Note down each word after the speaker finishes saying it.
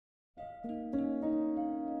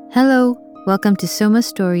Hello, welcome to Soma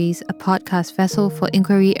Stories, a podcast vessel for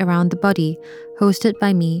inquiry around the body, hosted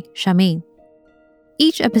by me, Charmaine.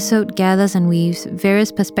 Each episode gathers and weaves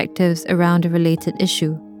various perspectives around a related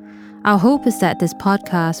issue. Our hope is that this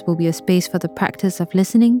podcast will be a space for the practice of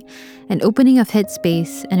listening, an opening of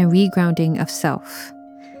headspace, and a regrounding of self.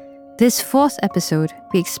 This fourth episode,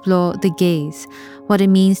 we explore the gaze, what it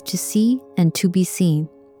means to see and to be seen.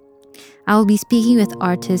 I will be speaking with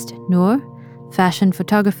artist Noor, fashion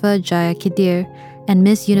photographer Jaya Khidir, and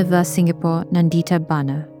Miss Universe Singapore Nandita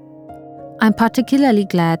Banna. I'm particularly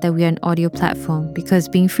glad that we are an audio platform because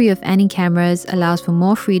being free of any cameras allows for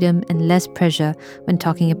more freedom and less pressure when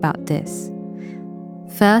talking about this.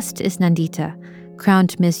 First is Nandita,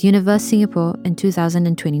 crowned Miss Universe Singapore in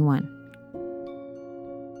 2021.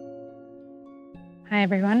 Hi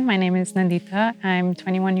everyone, my name is Nandita. I'm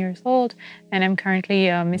 21 years old and I'm currently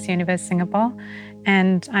Miss Universe Singapore.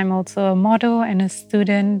 And I'm also a model and a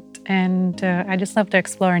student, and I just love to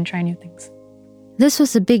explore and try new things. This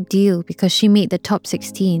was a big deal because she made the top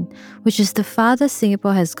 16, which is the farthest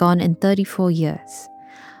Singapore has gone in 34 years.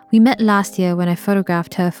 We met last year when I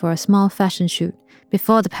photographed her for a small fashion shoot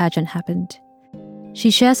before the pageant happened. She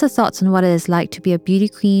shares her thoughts on what it is like to be a beauty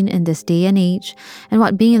queen in this day and age and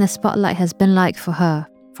what being in the spotlight has been like for her,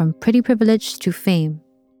 from pretty privilege to fame.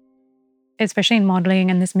 Especially in modeling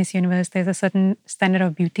and this Miss Universe, there's a certain standard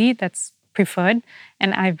of beauty that's preferred.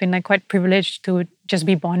 And I've been quite privileged to just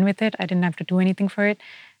be born with it. I didn't have to do anything for it.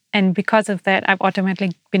 And because of that, I've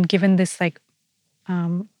automatically been given this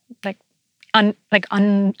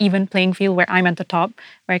uneven playing field where I'm at the top,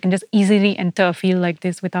 where I can just easily enter a field like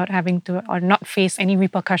this without having to or not face any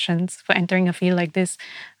repercussions for entering a field like this.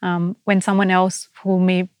 When someone else who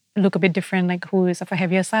may look a bit different, like who is of a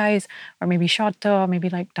heavier size or maybe shorter or maybe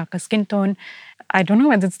darker skin tone, I don't know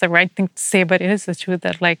whether it's the right thing to say, but it is the truth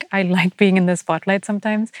that I like being in the spotlight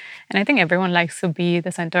sometimes. And I think everyone likes to be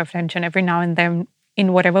the center of attention every now and then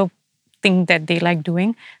in whatever thing that they like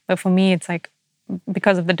doing. But for me, it's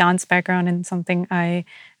because of the dance background and something I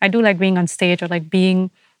do like being on stage or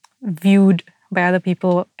being viewed by other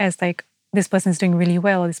people as this person's doing really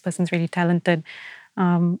well, this person's really talented,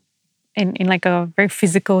 in a very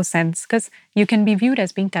physical sense, because you can be viewed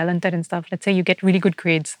as being talented and stuff. Let's say you get really good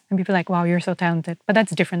grades and people are like, wow, you're so talented, but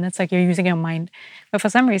that's different. That's you're using your mind. But for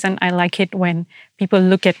some reason I like it when people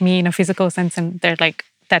look at me in a physical sense and they're like,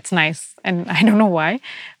 that's nice, and I don't know why.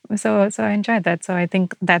 So I enjoyed that. So I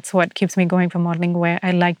think that's what keeps me going for modeling, where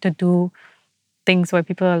I like to do things where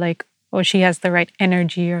people are like, oh, she has the right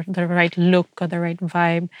energy or the right look or the right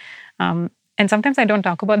vibe. And sometimes I don't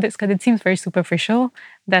talk about this because it seems very superficial,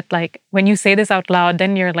 that when you say this out loud,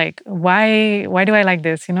 then you're like, why do I like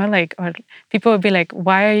this? Or people will be like,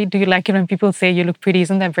 why do you like it when people say you look pretty?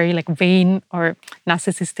 Isn't that very vain or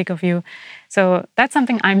narcissistic of you? So that's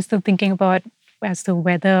something I'm still thinking about as to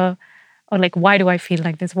whether, or why do I feel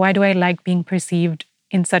like this? Why do I like being perceived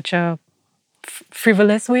in such a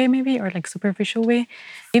frivolous way, maybe, or superficial way?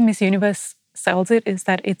 Miss Universe sells it is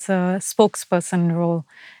that it's a spokesperson role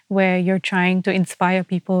where you're trying to inspire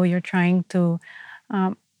people, you're trying to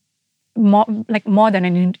more than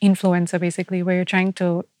an influencer, basically, where you're trying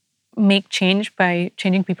to make change by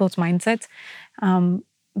changing people's mindsets.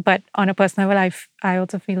 But on a personal level, I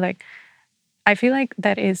also feel like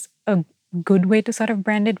that is a good way to sort of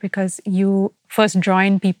brand it, because you first draw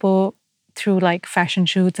in people through fashion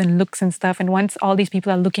shoots and looks and stuff, and once all these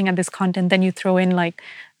people are looking at this content, then you throw in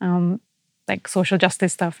social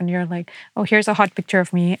justice stuff, and you're like, oh, here's a hot picture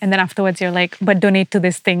of me, and then afterwards you're like, but donate to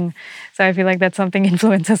this thing. So I feel like that's something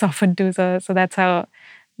influencers often do. So that's how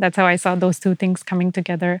I saw those two things coming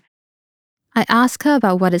together. I asked her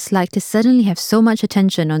about what it's like to suddenly have so much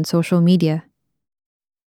attention on social media.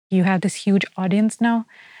 You have this huge audience now,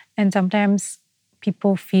 and sometimes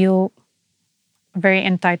people feel very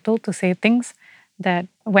entitled to say things that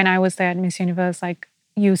when I was there at Miss Universe,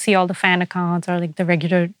 you see all the fan accounts or the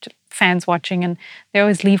regular fans watching, and they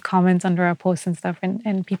always leave comments under our posts and stuff,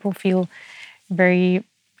 and people feel very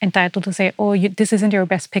entitled to say, oh, this isn't your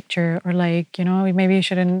best picture, or maybe you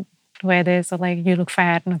shouldn't wear this, or you look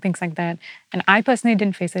fat, and things like that. And I personally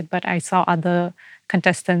didn't face it, but I saw other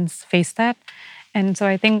contestants face that. And so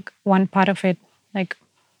I think one part of it,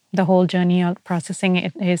 the whole journey of processing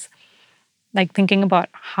it, is thinking about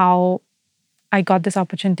how I got this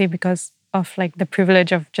opportunity because of the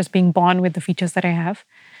privilege of just being born with the features that I have,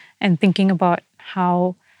 and thinking about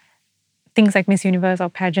how things like Miss Universe or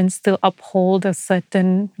pageants still uphold a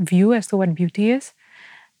certain view as to what beauty is.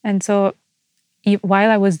 And so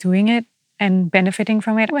while I was doing it and benefiting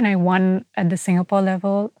from it, when I won at the Singapore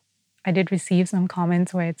level, I did receive some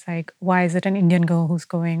comments where it's like, why is it an Indian girl who's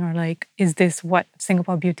going, or like, is this what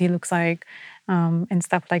Singapore beauty looks like, and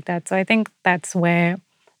stuff like that. So I think that's where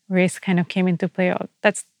race kind of came into play.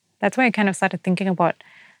 That's why I kind of started thinking about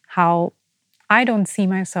how I don't see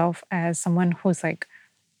myself as someone who's like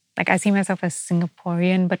I see myself as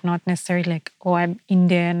Singaporean, but not necessarily like, oh, I'm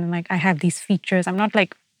Indian and like I have these features. I'm not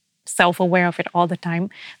like self-aware of it all the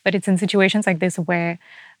time. But it's in situations like this where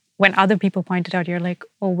when other people point it out, you're like,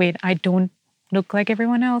 oh wait, I don't look like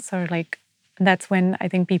everyone else. Or like that's when I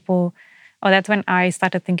think people or that's when I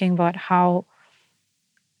started thinking about how,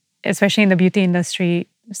 especially in the beauty industry,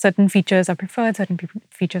 certain features are preferred, certain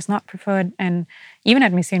features not preferred. And even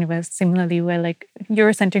at Miss Universe, similarly, where like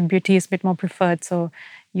Eurocentric beauty is a bit more preferred. So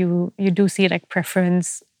you do see like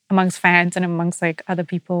preference amongst fans and amongst like other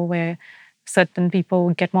people where certain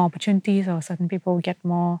people get more opportunities or certain people get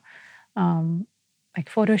more like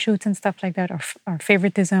photo shoots and stuff like that, or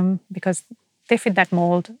favoritism because they fit that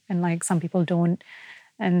mold and like some people don't.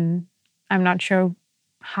 And I'm not sure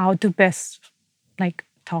how to best like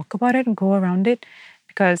talk about it and go around it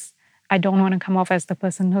because I don't want to come off as the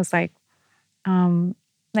person who's like,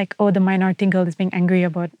 oh, the minority girl is being angry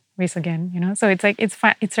about race again, you know. So it's like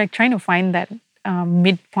it's like trying to find that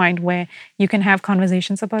midpoint where you can have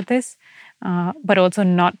conversations about this, but also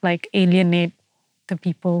not like alienate the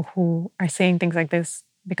people who are saying things like this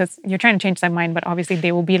because you're trying to change their mind, but obviously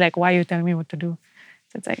they will be like, why are you telling me what to do?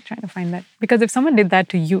 So it's like trying to find that. Because if someone did that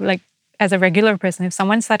to you, like as a regular person, if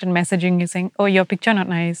someone started messaging you saying, oh, your picture not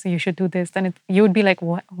nice, you should do this, then you would be like,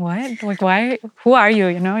 what? Like, why? Who are you?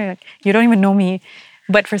 You know, like, you don't even know me.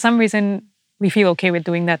 But for some reason, we feel okay with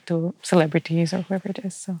doing that to celebrities or whoever it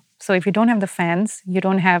is. So if you don't have the fans, you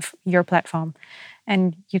don't have your platform.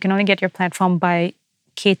 And you can only get your platform by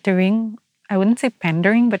catering, I wouldn't say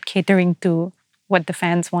pandering, but catering to what the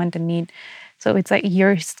fans want and need. So it's like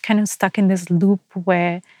you're kind of stuck in this loop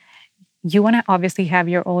where you want to obviously have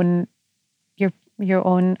your own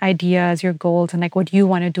ideas, your goals, and like what you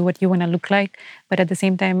want to do, what you want to look like. But at the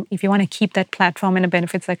same time, if you want to keep that platform and the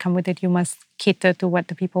benefits that come with it, you must cater to what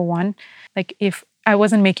the people want. Like if I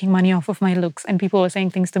wasn't making money off of my looks and people were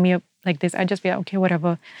saying things to me like this, I'd just be like, okay,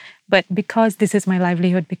 whatever. But because this is my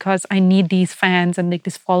livelihood, because I need these fans and like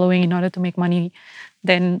this following in order to make money,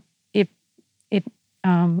 then it it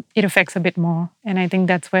it affects a bit more. And I think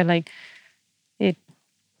that's where like it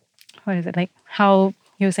what is it like how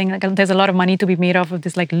you're saying like there's a lot of money to be made off of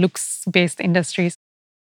this like looks based industries.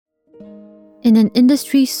 In an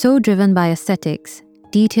industry so driven by aesthetics,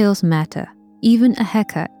 details matter, even a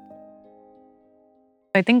haircut.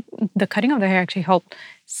 I think the cutting of the hair actually helped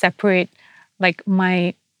separate like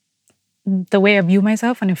the way I view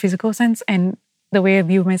myself in a physical sense and the way I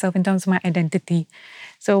view myself in terms of my identity.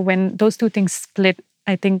 So when those two things split,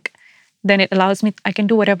 I think then it allows me, I can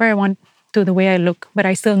do whatever I want to the way I look, but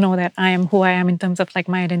I still know that I am who I am in terms of like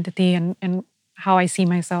my identity and how I see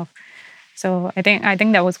myself. So I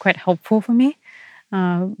think that was quite helpful for me.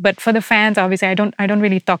 But for the fans, obviously, I don't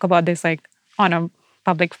really talk about this like on a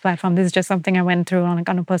public platform. This is just something I went through on like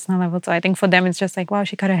on a personal level. So I think for them, it's just like, wow,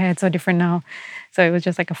 she cut her hair. It's so different now. So it was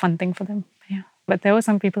just like a fun thing for them. Yeah. But there were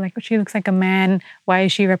some people like, oh, she looks like a man. Why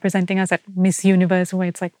is she representing us at Miss Universe, where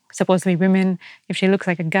it's like supposed to be women? If she looks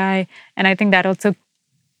like a guy, and I think that also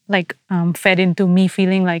like fed into me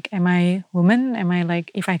feeling like, am I woman? Am I like,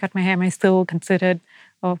 if I cut my hair, am I still considered,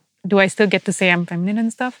 or do I still get to say I'm feminine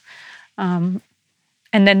and stuff? And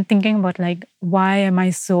then thinking about like, why am I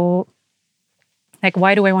so, like,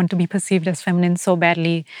 why do I want to be perceived as feminine so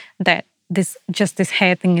badly that this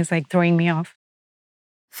hair thing is like throwing me off?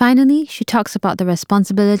 Finally, she talks about the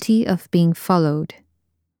responsibility of being followed.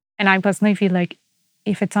 And I personally feel like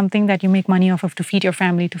if it's something that you make money off of to feed your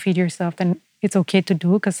family, to feed yourself, then it's okay to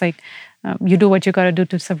do because like you do what you got to do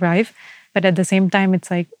to survive. But at the same time, it's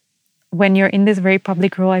like when you're in this very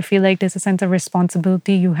public role, I feel like there's a sense of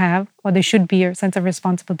responsibility you have, or there should be a sense of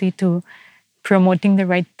responsibility to promoting the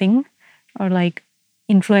right thing or like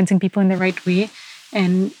influencing people in the right way.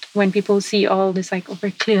 And when people see all this like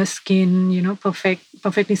over clear skin, you know,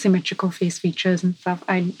 perfectly symmetrical face features and stuff,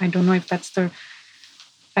 I don't know if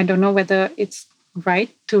I don't know whether it's right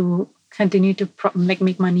to continue to like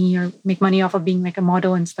make money or make money off of being like a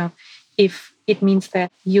model and stuff if it means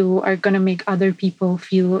that you are going to make other people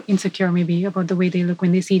feel insecure maybe about the way they look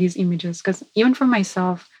when they see these images. Because even for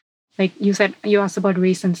myself, like you said, you asked about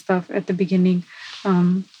race and stuff at the beginning.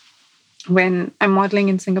 When I'm modeling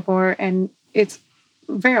in Singapore, and it's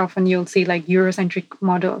very often you'll see like Eurocentric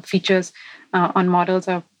model features on models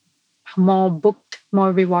are more booked,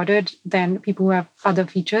 more rewarded than people who have other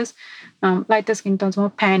features, lighter skin tones, more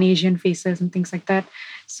Pan Asian faces and things like that.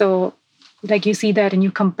 So like you see that and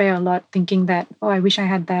you compare a lot, thinking that, oh, I wish I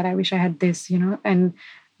had that, I wish I had this, and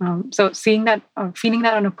so seeing that, feeling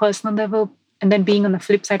that on a personal level, and then being on the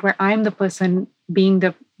flip side where I'm the person being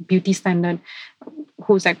the beauty standard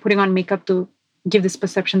who's like putting on makeup to give this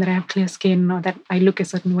perception that I have clear skin or that I look a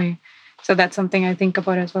certain way. So that's something I think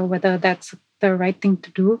about as well, whether that's the right thing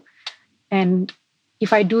to do. And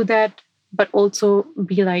if I do that, but also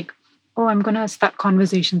be like, oh, I'm gonna start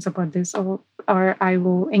conversations about this, or I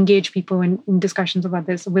will engage people in discussions about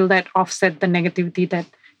this. Will that offset the negativity that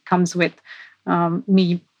comes with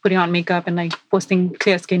me putting on makeup and like posting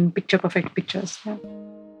clear skin, picture perfect pictures?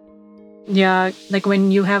 Yeah, like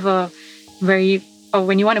when you have a very, or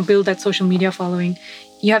when you want to build that social media following,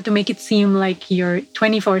 you have to make it seem like you're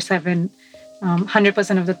 24/7,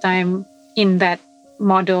 100% of the time in that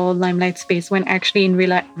model limelight space, when actually in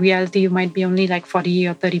reality, you might be only like 40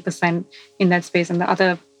 or 30% in that space. And the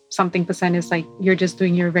other something percent is like you're just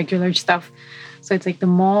doing your regular stuff. So it's like the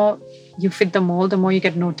more you fit the mold, the more you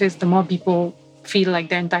get noticed, the more people feel like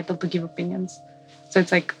they're entitled to give opinions. So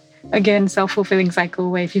it's like, again, self-fulfilling cycle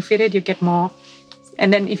where if you fit it, you get more.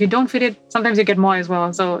 And then if you don't fit it, sometimes you get more as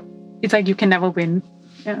well. So it's like you can never win.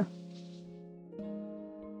 Yeah.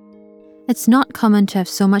 It's not common to have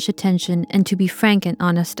so much attention and to be frank and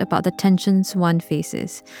honest about the tensions one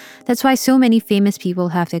faces. That's why so many famous people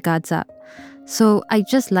have their guards up. So I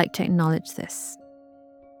just like to acknowledge this.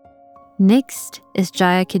 Next is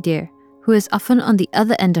Jaya Khidir, who is often on the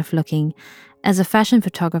other end of looking, as a fashion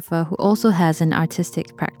photographer who also has an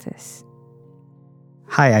artistic practice.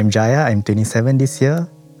 Hi, I'm Jaya. I'm 27 this year.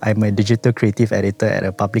 I'm a digital creative editor at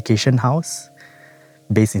a publication house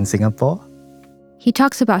based in Singapore. He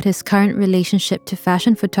talks about his current relationship to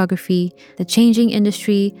fashion photography, the changing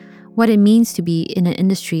industry, what it means to be in an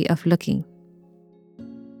industry of looking.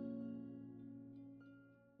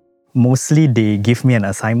 Mostly they give me an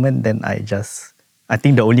assignment, then I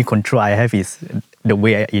think the only control I have is the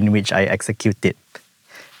way in which I execute it.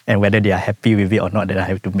 And whether they are happy with it or not, then I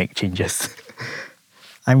have to make changes.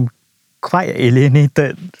 I'm quite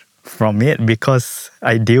alienated from it because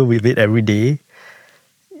I deal with it every day,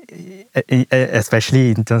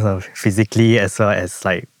 especially in terms of physically as well as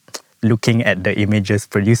like looking at the images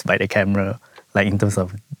produced by the camera, like in terms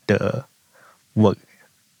of the work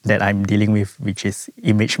that I'm dealing with, which is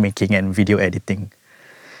image making and video editing.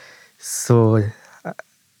 So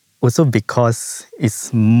also because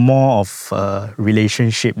it's more of a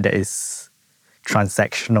relationship that is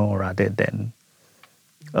transactional rather than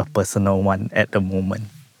a personal one at the moment.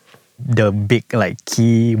 The big like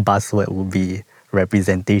key buzzword would be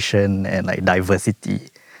representation and like diversity.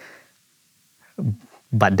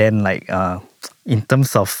 But then like in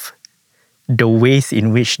terms of the ways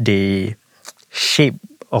in which they shape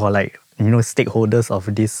or like stakeholders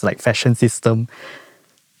of this like fashion system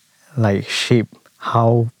like shape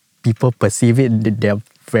how people perceive it, they're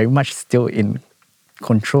very much still in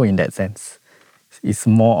control in that sense. It's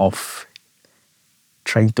more of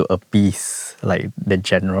trying to appease like the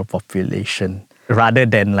general population rather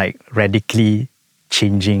than like radically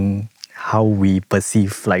changing how we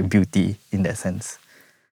perceive like beauty in that sense.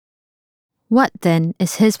 What then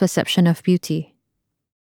is his perception of beauty?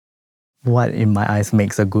 What in my eyes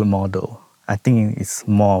makes a good model? I think it's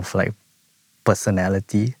more of like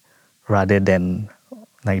personality rather than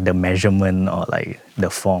like the measurement or like the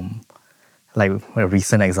form. Like a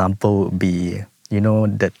recent example would be,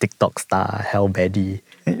 the TikTok star Hell Betty.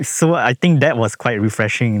 So I think that was quite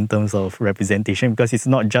refreshing in terms of representation because it's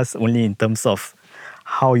not just only in terms of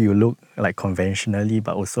how you look like conventionally,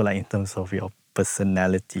 but also like in terms of your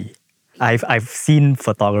personality. I've seen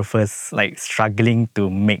photographers like struggling to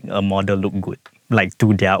make a model look good, like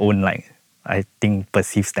to their own like I think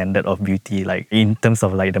perceived standard of beauty, like in terms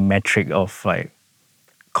of like the metric of like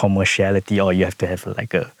commerciality, or you have to have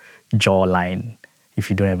like a jawline. If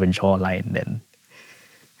you don't have a jawline, then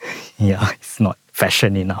yeah, it's not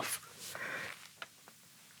fashion enough.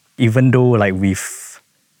 Even though like we've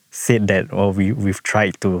said that, or we've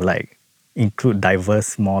tried to like include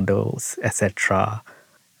diverse models, etc.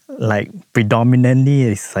 Like predominantly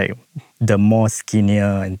it's like the more skinnier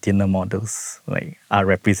and thinner models like are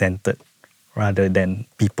represented rather than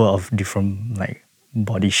people of different like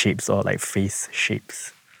body shapes or like face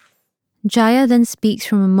shapes. Jaya then speaks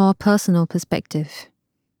from a more personal perspective.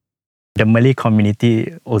 The Malay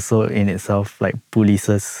community also in itself like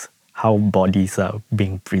polices how bodies are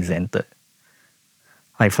being presented.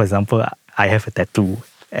 Like for example, I have a tattoo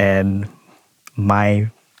and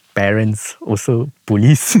my parents also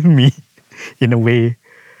police me in a way.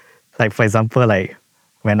 Like for example, like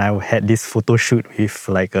when I had this photo shoot with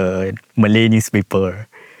like a Malay newspaper,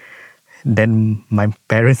 Then my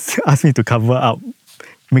parents asked me to cover up,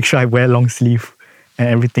 make sure I wear long sleeve and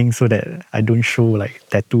everything so that I don't show like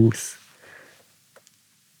tattoos.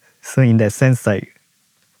 So in that sense, like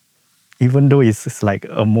even though it's like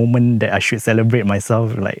a moment that I should celebrate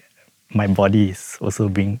myself, like my body is also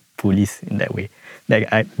being policed in that way.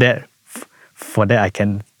 For that I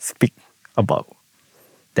can speak about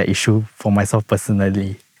that issue for myself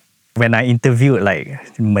personally. When I interviewed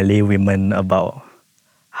like Malay women about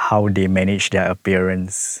how they manage their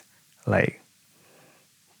appearance, like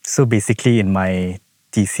so basically in my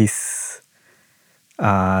thesis,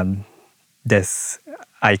 um, there's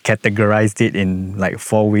I categorized it in like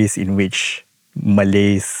 4 ways in which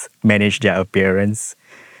Malays manage their appearance,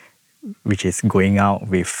 which is going out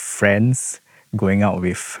with friends, going out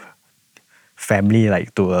with family,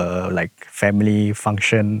 like to a like family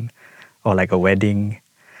function or like a wedding,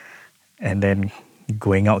 and then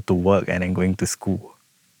going out to work and then going to school,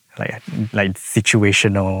 like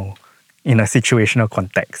situational, in a situational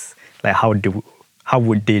context, like how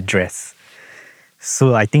would they dress.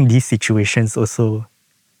 So I think these situations also,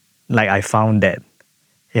 like I found that,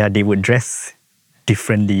 yeah, they would dress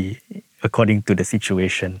differently according to the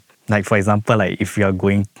situation. Like for example, like if they are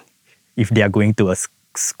going to a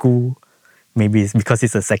school, maybe it's because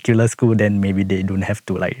it's a secular school, then maybe they don't have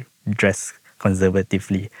to like dress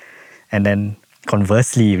conservatively. And then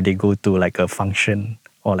conversely, if they go to like a function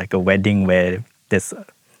or like a wedding where there's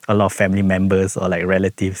a lot of family members or like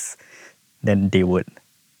relatives, then they would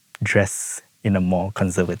dress in a more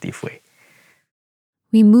conservative way.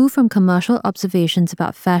 We move from commercial observations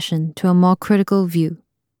about fashion to a more critical view.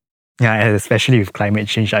 Yeah, and especially with climate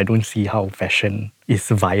change, I don't see how fashion is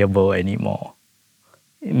viable anymore.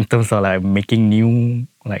 In terms of like making new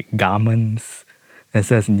like garments,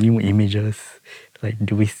 as well as new images, like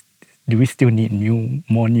do we still need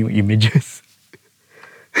more new images?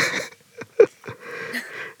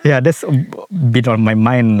 Yeah, that's a bit on my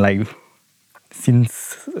mind, like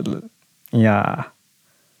since yeah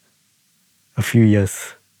a few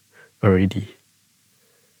years already.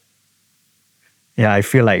 Yeah, I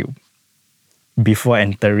feel like before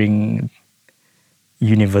entering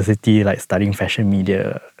university, like studying fashion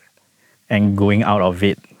media and going out of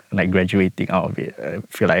it, like graduating out of it, I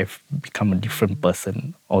feel like I've become a different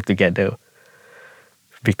person altogether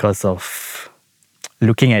because of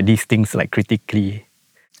looking at these things like critically.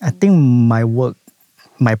 I think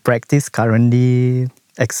my practice currently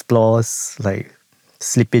explores like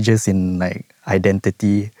slippages in like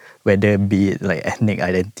identity, whether be it like ethnic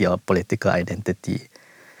identity or political identity.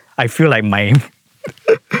 I feel like my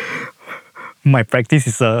practice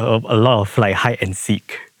is a lot of like hide and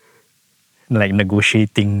seek, like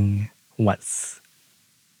negotiating what's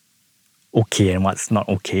okay and what's not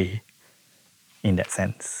okay in that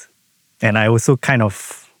sense. And I also kind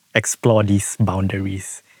of explore these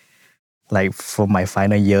boundaries. Like for my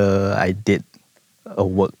final year, I did a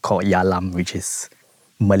work called Yalam, which is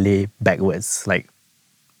Malay backwards, like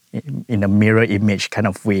in a mirror image kind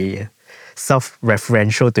of way,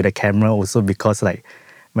 self-referential to the camera also because like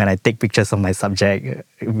when I take pictures of my subject,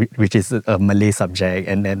 which is a Malay subject,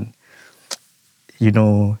 and then you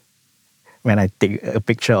know when I take a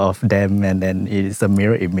picture of them and then it is a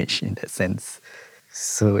mirror image in that sense.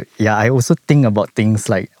 So yeah, I also think about things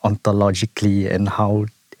like ontologically and how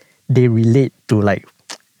they relate to like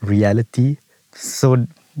reality. So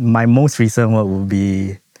my most recent work would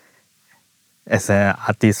be as an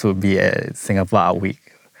artist would be at Singapore Art Week,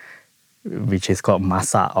 which is called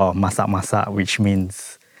masak or masak, which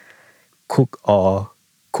means cook or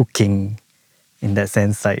cooking. In that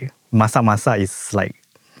sense, like masak is like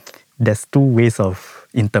there's two ways of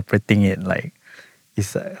interpreting it. Like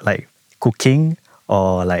it's like cooking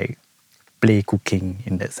or like play cooking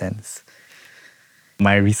in that sense.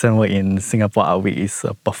 My recent work in Singapore Art Week is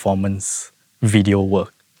a performance video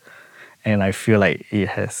work, and I feel like it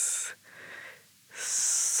has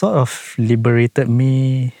sort of liberated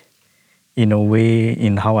me in a way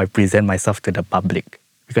in how I present myself to the public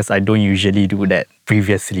because I don't usually do that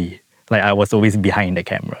previously. Like I was always behind the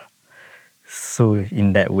camera. So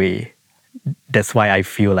in that way, that's why I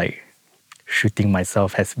feel like shooting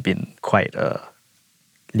myself has been quite a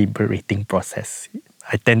liberating process.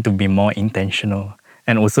 I tend to be more intentional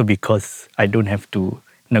and also because I don't have to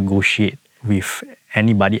negotiate with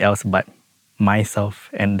anybody else but myself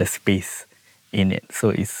and the space in it. So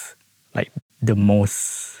it's like the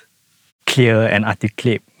most clear and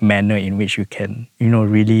articulate manner in which you can,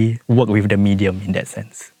 really work with the medium in that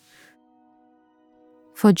sense.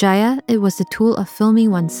 For Jaya, it was the tool of filming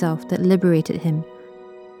oneself that liberated him.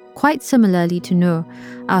 Quite similarly to Noor,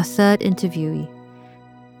 our third interviewee.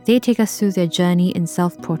 They take us through their journey in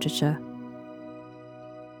self-portraiture.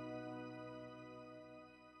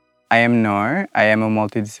 I am Noor. I am a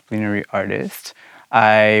multidisciplinary artist.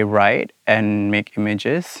 I write and make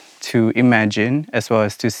images to imagine as well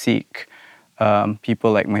as to seek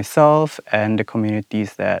people like myself and the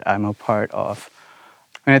communities that I'm a part of.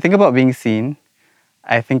 When I think about being seen,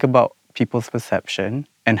 I think about people's perception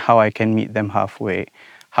and how I can meet them halfway,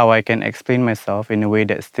 how I can explain myself in a way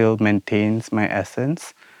that still maintains my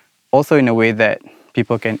essence, also in a way that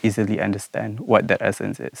people can easily understand what that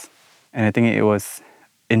essence is. And I think it was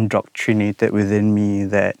indoctrinated within me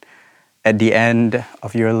that at the end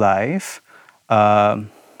of your life,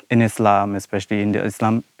 in Islam, especially in the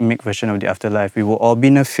Islamic version of the afterlife, we will all be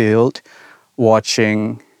in a field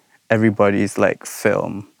watching everybody's like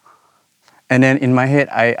film. And then in my head,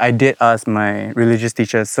 I did ask my religious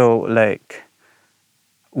teacher, so like,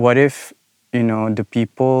 what if, the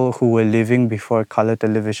people who were living before color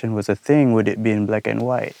television was a thing, would it be in black and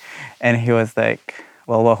white? And he was like,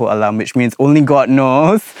 Wallahu alam, which means only God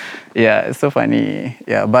knows. Yeah, it's so funny.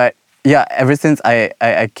 Yeah, but yeah, ever since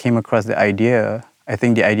I came across the idea, I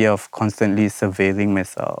think the idea of constantly surveilling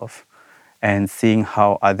myself and seeing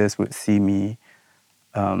how others would see me,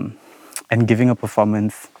 and giving a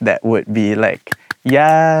performance that would be like,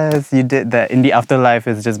 yes, you did that in the afterlife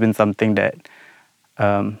has just been something that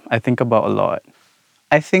I think about a lot.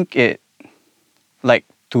 I think it, like,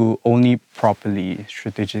 to only properly,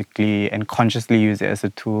 strategically, and consciously use it as a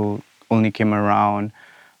tool only came around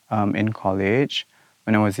in college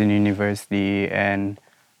when I was in university. And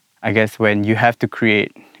I guess when you have to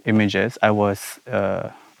create images, I was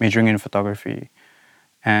majoring in photography.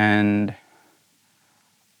 And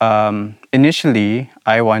initially,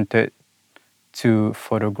 I wanted to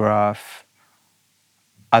photograph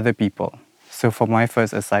other people. So for my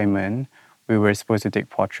first assignment, we were supposed to take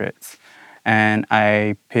portraits. And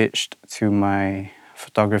I pitched to my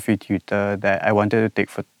photography tutor that I wanted to take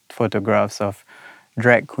photographs of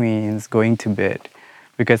drag queens going to bed,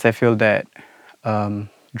 because I feel that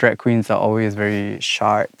drag queens are always very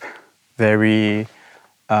sharp, very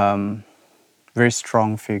very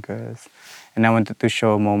strong figures. And I wanted to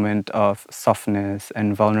show a moment of softness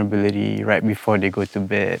and vulnerability right before they go to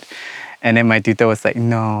bed. And then my tutor was like,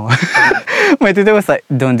 no. My tutor was like,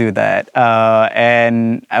 don't do that.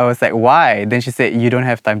 And I was like, why? Then she said, you don't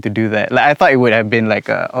have time to do that. Like, I thought it would have been like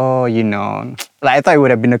like, I thought it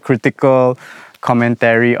would have been a critical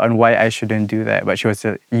commentary on why I shouldn't do that. But she was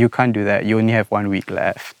like, you can't do that. You only have 1 week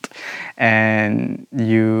left. And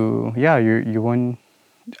you won't,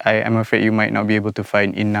 I'm afraid you might not be able to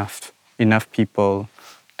find enough people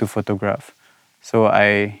to photograph. So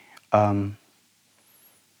I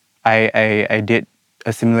did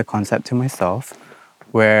a similar concept to myself,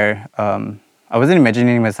 where I wasn't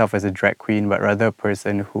imagining myself as a drag queen, but rather a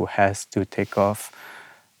person who has to take off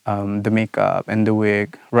the makeup and the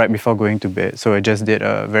wig right before going to bed. So I just did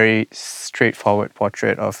a very straightforward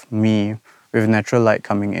portrait of me with natural light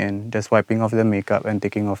coming in, just wiping off the makeup and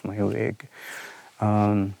taking off my wig.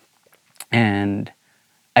 And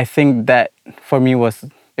I think that for me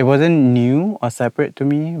it wasn't new or separate to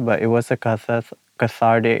me, but it was a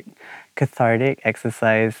cathartic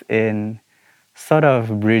exercise in sort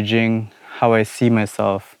of bridging how I see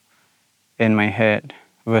myself in my head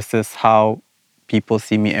versus how people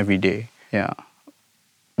see me every day. Yeah.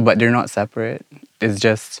 But they're not separate. It's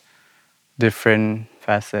just different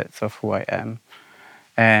facets of who I am.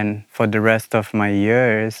 And for the rest of my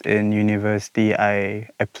years in university, I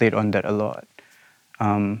played on that a lot.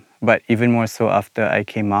 But even more so after I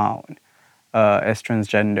came out as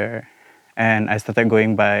transgender, and I started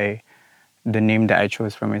going by the name that I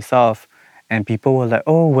chose for myself. And people were like,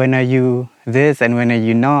 oh, when are you this and when are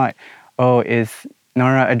you not? Oh, is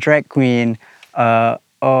Nora a drag queen?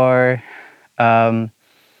 Or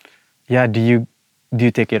yeah, do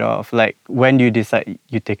you take it off? Like, when do you decide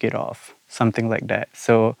you take it off? Something like that.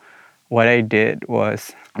 So what I did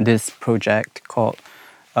was this project called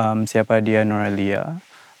Siapa Dia Noralia.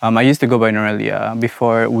 I used to go by Noralia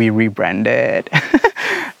before we rebranded.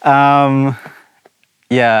 Siapa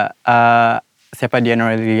Dia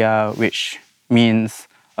Noralia, which means,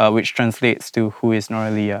 which translates to who is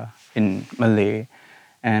Noralia in Malay.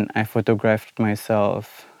 And I photographed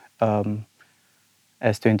myself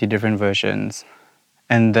as 20 different versions.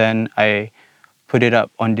 And then I put it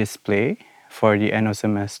up on display for the end of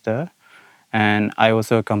semester. And I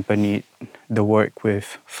also accompanied the work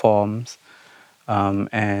with forms.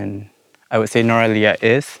 And I would say Noralia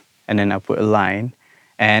is, and then I put a line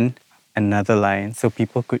and another line so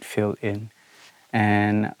people could fill in.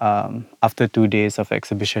 And after 2 days of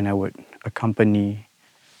exhibition, I would accompany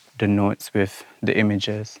the notes with the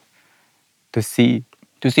images to see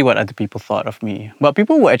what other people thought of me. But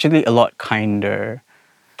people were actually a lot kinder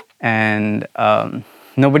and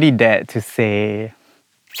nobody dared to say,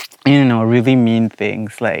 really mean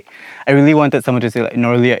things. Like, I really wanted someone to say, like,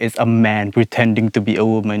 Norelia is a man pretending to be a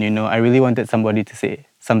woman, I really wanted somebody to say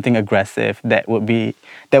something aggressive that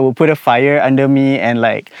would put a fire under me and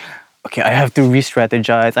like, okay, I have to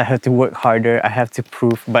re-strategize, I have to work harder, I have to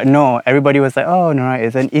prove. But no, everybody was like, oh, Nora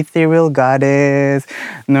is an ethereal goddess,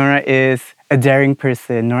 Nora is a daring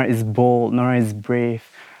person, Nora is bold, Nora is brave.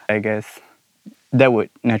 I guess that would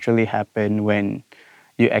naturally happen when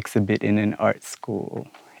you exhibit in an art school.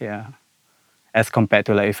 Yeah. As compared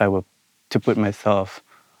to like if I were to put myself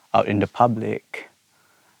out in the public,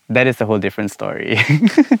 that is a whole different story.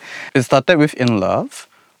 It started with In Love,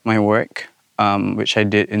 my work, which I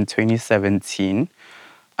did in 2017.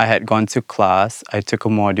 I had gone to class. I took a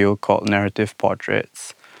module called Narrative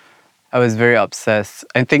Portraits. I was very obsessed.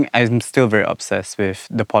 I think I'm still very obsessed with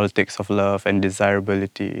the politics of love and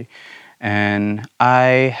desirability. And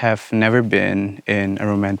I have never been in a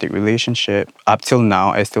romantic relationship. Up till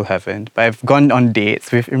now, I still haven't. But I've gone on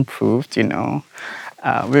dates. We've improved,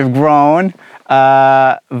 we've grown.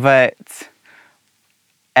 But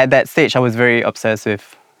at that stage, I was very obsessed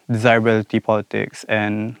with desirability politics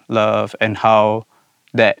and love and how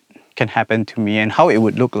that can happen to me and how it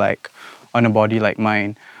would look like on a body like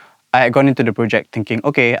mine. I had gone into the project thinking,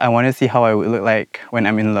 okay, I want to see how I would look like when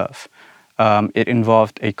I'm in love. It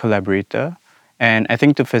involved a collaborator. And I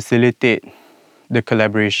think to facilitate the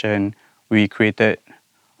collaboration, we created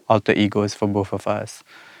alter egos for both of us.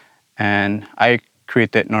 And I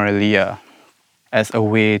created Norelia as a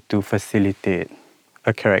way to facilitate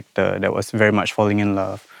a character that was very much falling in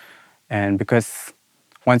love. And because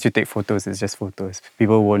once you take photos, it's just photos.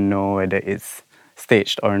 People won't know whether it's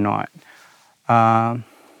staged or not.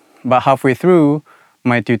 But halfway through,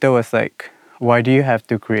 my tutor was like, why do you have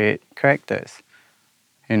to create characters?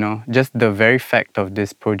 Just the very fact of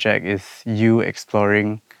this project is you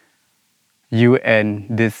exploring, you and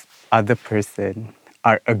this other person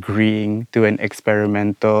are agreeing to an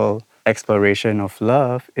experimental exploration of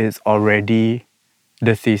love is already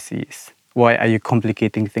the thesis. Why are you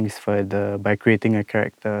complicating things further by creating a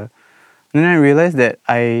character? And then I realized that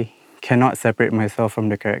I cannot separate myself from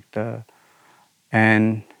the character.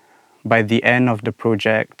 And by the end of the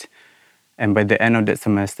project and by the end of that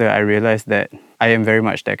semester, I realized that I am very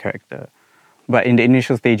much that character. But in the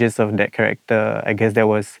initial stages of that character, I guess there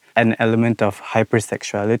was an element of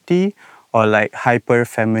hypersexuality or like hyper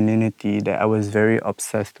femininity that I was very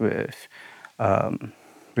obsessed with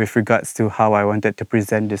regards to how I wanted to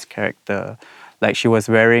present this character. Like she was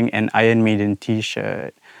wearing an Iron Maiden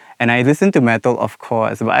t-shirt. And I listen to metal, of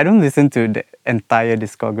course, but I don't listen to the entire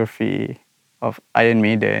discography of Iron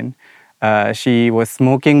Maiden. She was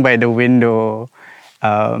smoking by the window.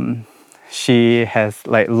 She has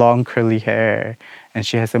like long curly hair and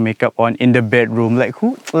she has her makeup on in the bedroom. Like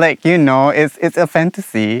who, like, it's a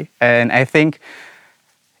fantasy. And I think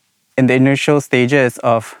in the initial stages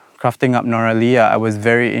of crafting up Norelia, I was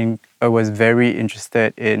very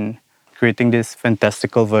interested in creating this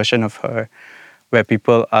fantastical version of her where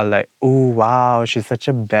people are like, oh wow, she's such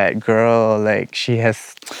a bad girl. Like she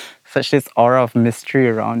has such this aura of mystery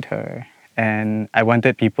around her. And I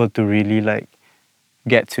wanted people to really like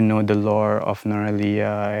get to know the lore of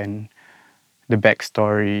Norelia and the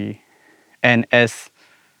backstory. And as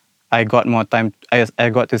I got more time, I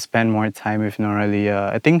got to spend more time with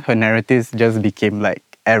Norelia, I think her narratives just became like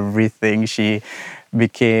everything. She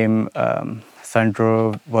became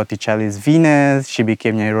Sandro Botticelli's Venus. She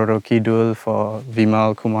became Nyai Kidul for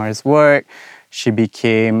Vimal Kumar's work. She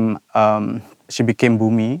became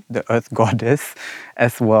Bhumi, the earth goddess,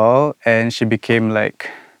 as well. And she became like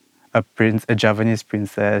a Javanese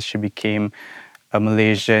princess. She became a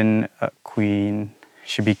Malaysian queen.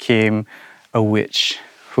 She became a witch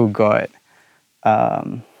who got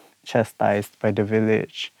chastised by the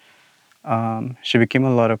village. She became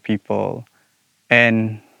a lot of people.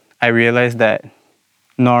 And I realized that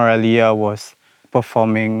Norelia was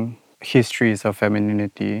performing histories of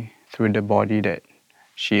femininity through the body that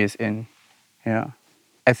she is in. Yeah.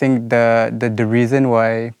 I think the reason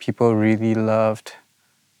why people really loved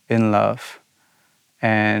In Love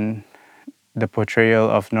and the portrayal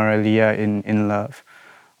of Norelia in Love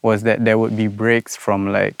was that there would be breaks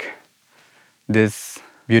from like this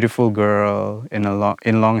beautiful girl in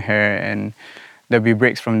long hair, and there'll be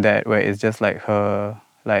breaks from that where it's just like her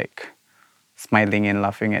like smiling and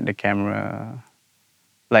laughing at the camera,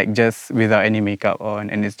 like just without any makeup on,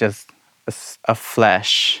 and it's just a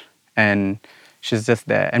flash, and she's just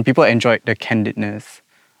there, and people enjoyed the candidness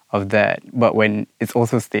of that. But when it's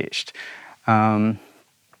also staged, and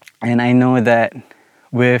I know that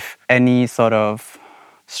with any sort of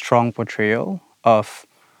strong portrayal of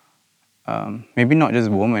maybe not just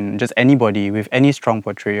women, just anybody with any strong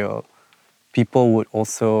portrayal, people would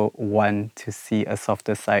also want to see a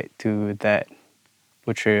softer side to that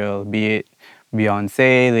portrayal, be it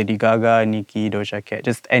Beyonce, Lady Gaga, Nicki, Doja Cat,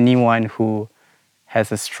 just anyone who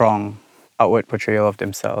has a strong outward portrayal of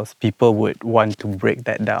themselves. People would want to break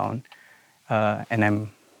that down, and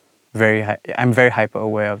I'm very hyper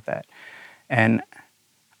aware of that. And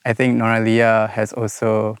I think Noralia has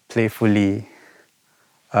also playfully,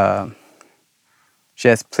 she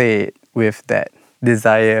has played with that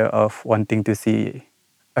desire of wanting to see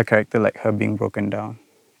a character like her being broken down.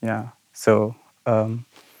 Yeah. So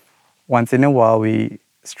once in a while, we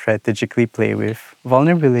strategically play with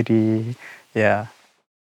vulnerability. Yeah.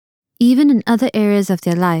 Even in other areas of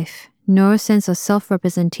their life, Noor's sense of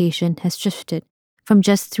self-representation has shifted from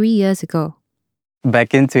just 3 years ago.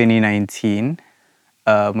 Back in 2019,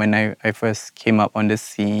 when I first came up on the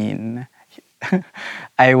scene,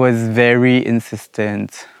 I was very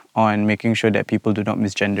insistent on making sure that people do not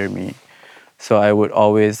misgender me. So I would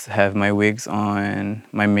always have my wigs on,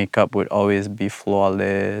 my makeup would always be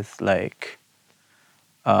flawless, like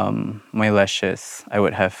my lashes, I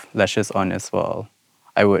would have lashes on as well.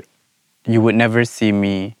 You would never see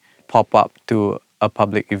me pop up to a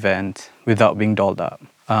public event without being dolled up.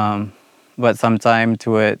 But sometime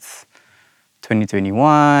towards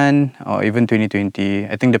 2021 or even 2020,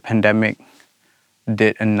 I think the pandemic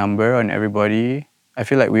did a number on everybody. I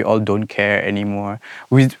feel like we all don't care anymore.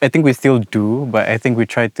 I think we still do, but I think we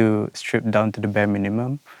try to strip down to the bare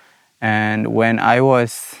minimum. And when I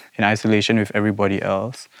was in isolation with everybody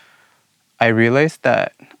else, I realized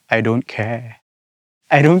that I don't care.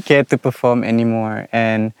 I don't care to perform anymore.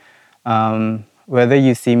 And whether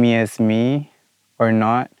you see me as me or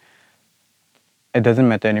not, it doesn't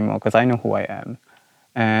matter anymore because I know who I am.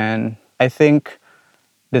 And I think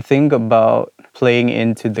the thing about playing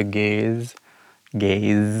into the gaze,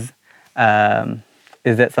 is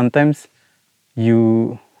that sometimes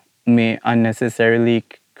you may unnecessarily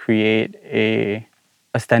create a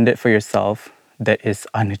standard for yourself that is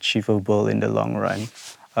unachievable in the long run,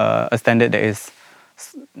 a standard that is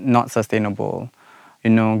not sustainable. You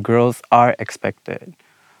know, girls are expected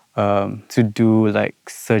to do like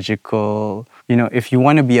surgical. You know, if you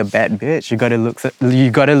want to be a bad bitch, you gotta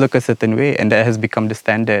look a certain way, and that has become the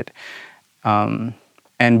standard.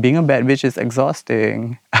 And being a bad bitch is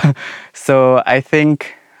exhausting. So I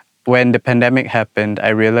think when the pandemic happened, I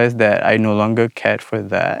realized that I no longer cared for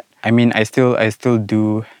that. I mean, I still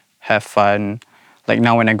do have fun. Like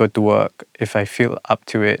now when I go to work, if I feel up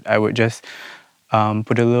to it, I would just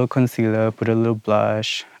put a little concealer, put a little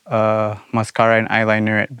blush, mascara and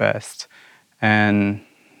eyeliner at best. And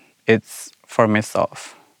it's for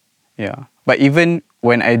myself. Yeah. But even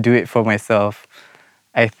when I do it for myself,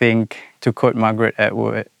 I think, to quote Margaret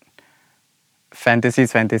Atwood,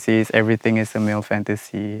 fantasies, everything is a male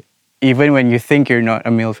fantasy. Even when you think you're not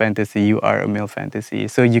a male fantasy, you are a male fantasy.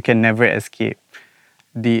 So you can never escape.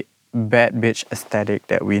 The bad bitch aesthetic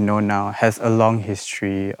that we know now has a long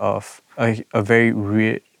history of a very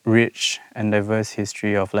rich and diverse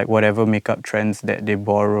history of like whatever makeup trends that they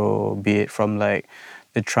borrow, be it from like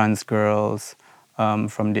the trans girls,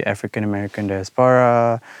 from the African American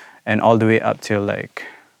diaspora, and all the way up to like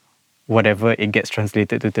whatever it gets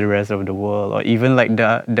translated to the rest of the world, or even like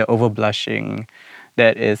the over blushing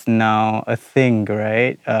that is now a thing,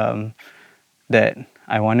 right? That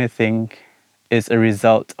I want to think is a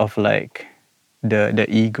result of like the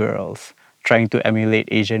e-girls trying to emulate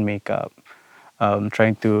Asian makeup,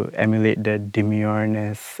 trying to emulate the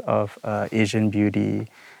demureness of Asian beauty.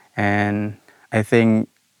 And I think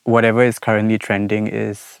whatever is currently trending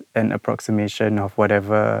is an approximation of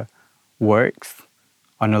whatever works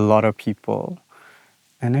on a lot of people.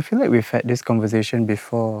 And I feel like we've had this conversation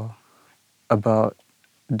before about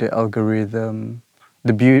the algorithm,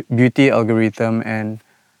 the beauty algorithm, and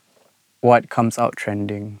what comes out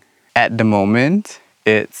trending. At the moment,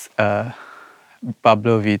 it's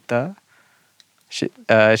Pablo Vita.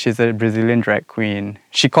 She's a Brazilian drag queen.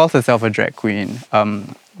 She calls herself a drag queen,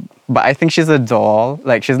 but I think she's a doll.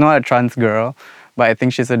 Like, she's not a trans girl, but I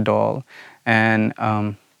think she's a doll. And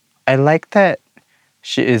I like that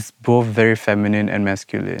she is both very feminine and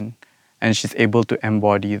masculine, and she's able to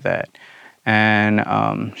embody that. And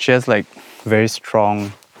she has like very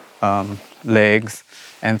strong legs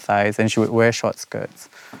and thighs, and she would wear short skirts.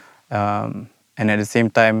 And at the same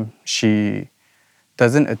time, she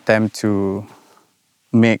doesn't attempt to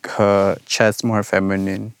make her chest more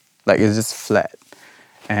feminine. Like, it's just flat.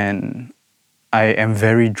 And I am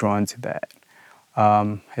very drawn to that.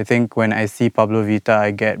 I think when I see Pablo Vita,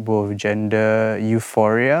 I get both gender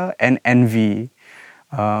euphoria and envy.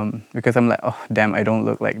 Because I'm like, oh, damn, I don't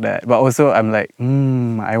look like that. But also, I'm like,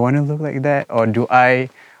 I want to look like that? Or do I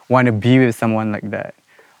want to be with someone like that?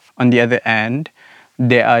 On the other end,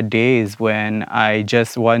 there are days when I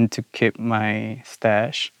just want to keep my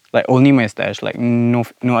stash, like only my stash, like no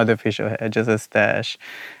other facial hair, just a stash,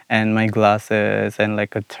 and my glasses and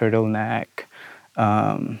like a turtleneck,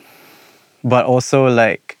 but also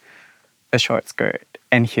like a short skirt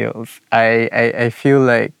and heels. I feel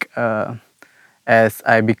like as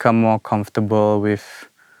I become more comfortable with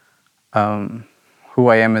who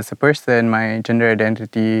I am as a person, my gender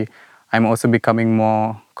identity, I'm also becoming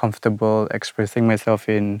more comfortable expressing myself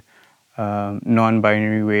in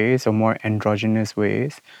non-binary ways or more androgynous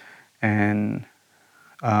ways. And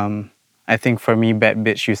I think for me, bad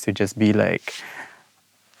bitch used to just be like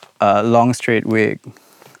a long straight wig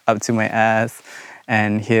up to my ass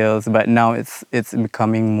and heels, but now it's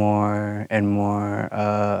becoming more and more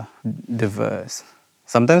diverse.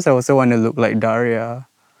 Sometimes I also want to look like Daria.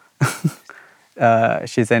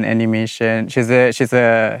 She's an animation. She's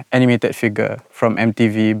a animated figure from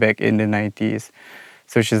MTV back in the 90s.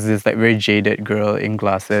 So she's this like very jaded girl in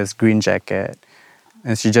glasses, green jacket,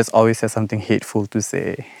 and she just always has something hateful to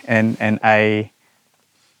say. And I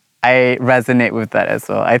resonate with that as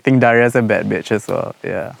well. I think Daria's a bad bitch as well.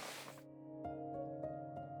 Yeah.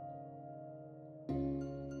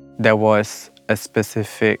 There was a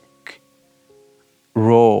specific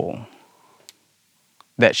role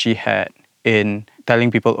that she had in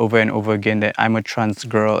telling people over and over again that I'm a trans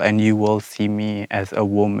girl and you will see me as a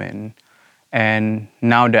woman. And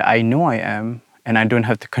now that I know I am, and I don't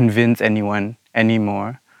have to convince anyone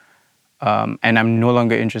anymore, and I'm no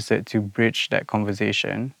longer interested to bridge that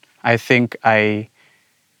conversation, I think we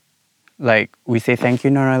say thank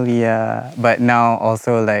you, Nora Leah, but now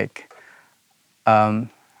also I'm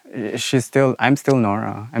still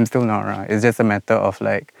Nora. I'm still Nora. It's just a matter of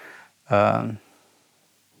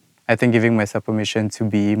I think giving myself permission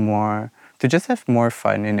to just have more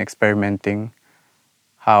fun in experimenting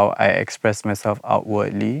how I express myself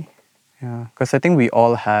outwardly. Yeah, because I think we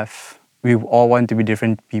all want to be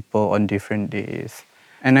different people on different days.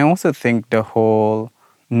 And I also think the whole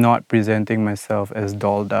not presenting myself as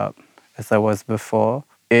dolled up as I was before,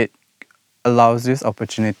 it allows this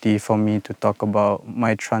opportunity for me to talk about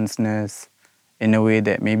my transness in a way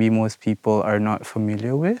that maybe most people are not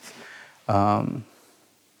familiar with.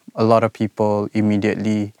 A lot of people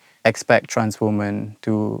immediately expect trans women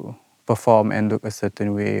to perform and look a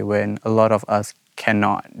certain way when a lot of us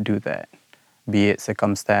cannot do that, be it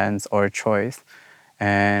circumstance or choice.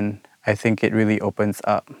 And I think it really opens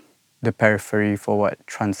up the periphery for what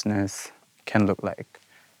transness can look like.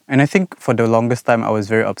 And I think for the longest time, I was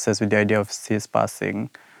very obsessed with the idea of cis passing,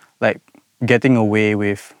 like getting away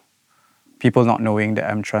with people not knowing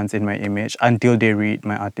that I'm trans in my image until they read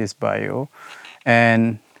my artist bio.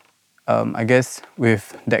 And I guess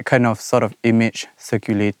with that kind of sort of image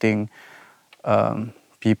circulating, I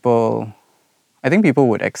think people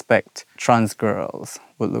would expect trans girls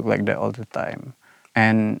would look like that all the time.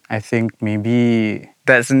 And I think maybe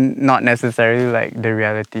that's not necessarily like the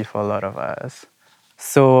reality for a lot of us.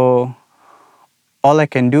 So all I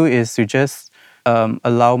can do is to just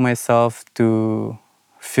allow myself to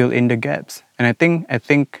fill in the gaps. And I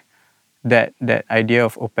think that idea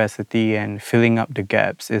of opacity and filling up the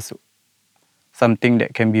gaps is something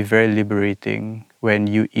that can be very liberating when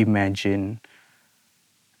you imagine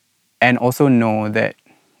and also know that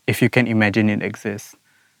if you can imagine it exists.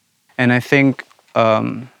 And I think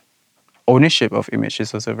ownership of image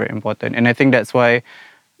is also very important. And I think that's why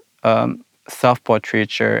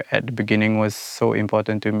self-portraiture at the beginning was so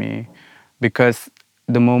important to me, because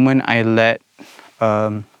the moment I let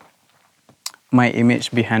my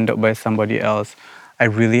image be handled by somebody else, I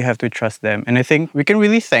really have to trust them. And I think we can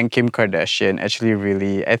really thank Kim Kardashian, actually,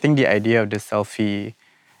 really. I think the idea of the selfie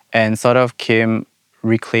and sort of Kim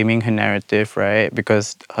reclaiming her narrative, right?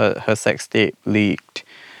 Because her sex tape leaked.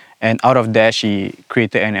 And out of that, she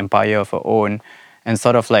created an empire of her own and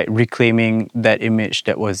sort of like reclaiming that image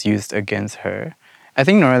that was used against her. I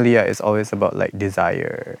think Noralia is always about like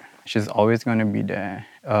desire. She's always going to be there.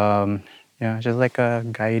 Yeah, just like a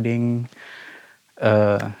guiding,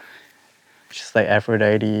 just like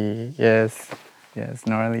Aphrodite. Yes, yes,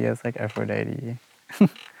 Noralia is like Aphrodite.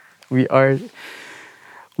 we are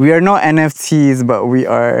we are not NFTs, but we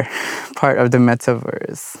are part of the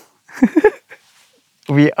metaverse.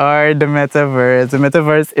 We are the metaverse. The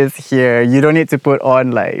metaverse is here. You don't need to put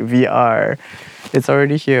on like VR. It's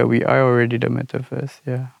already here. We are already the metaverse.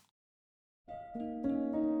 Yeah.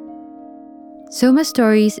 Soma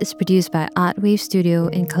Stories is produced by Artwave Studio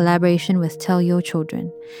in collaboration with Tell Your Children.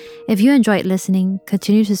 If you enjoyed listening,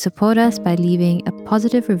 continue to support us by leaving a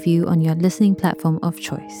positive review on your listening platform of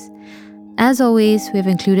choice. As always, we've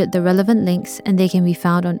included the relevant links and they can be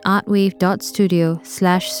found on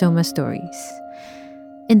artwave.studio/Soma Stories.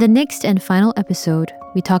 In the next and final episode,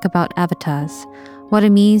 we talk about avatars, what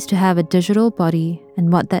it means to have a digital body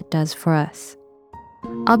and what that does for us.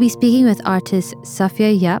 I'll be speaking with artist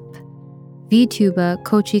Safia Yap, VTuber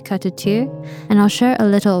Kochi Katatir, and I'll share a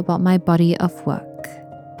little about my body of work.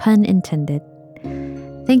 Pun intended.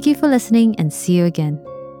 Thank you for listening and see you again.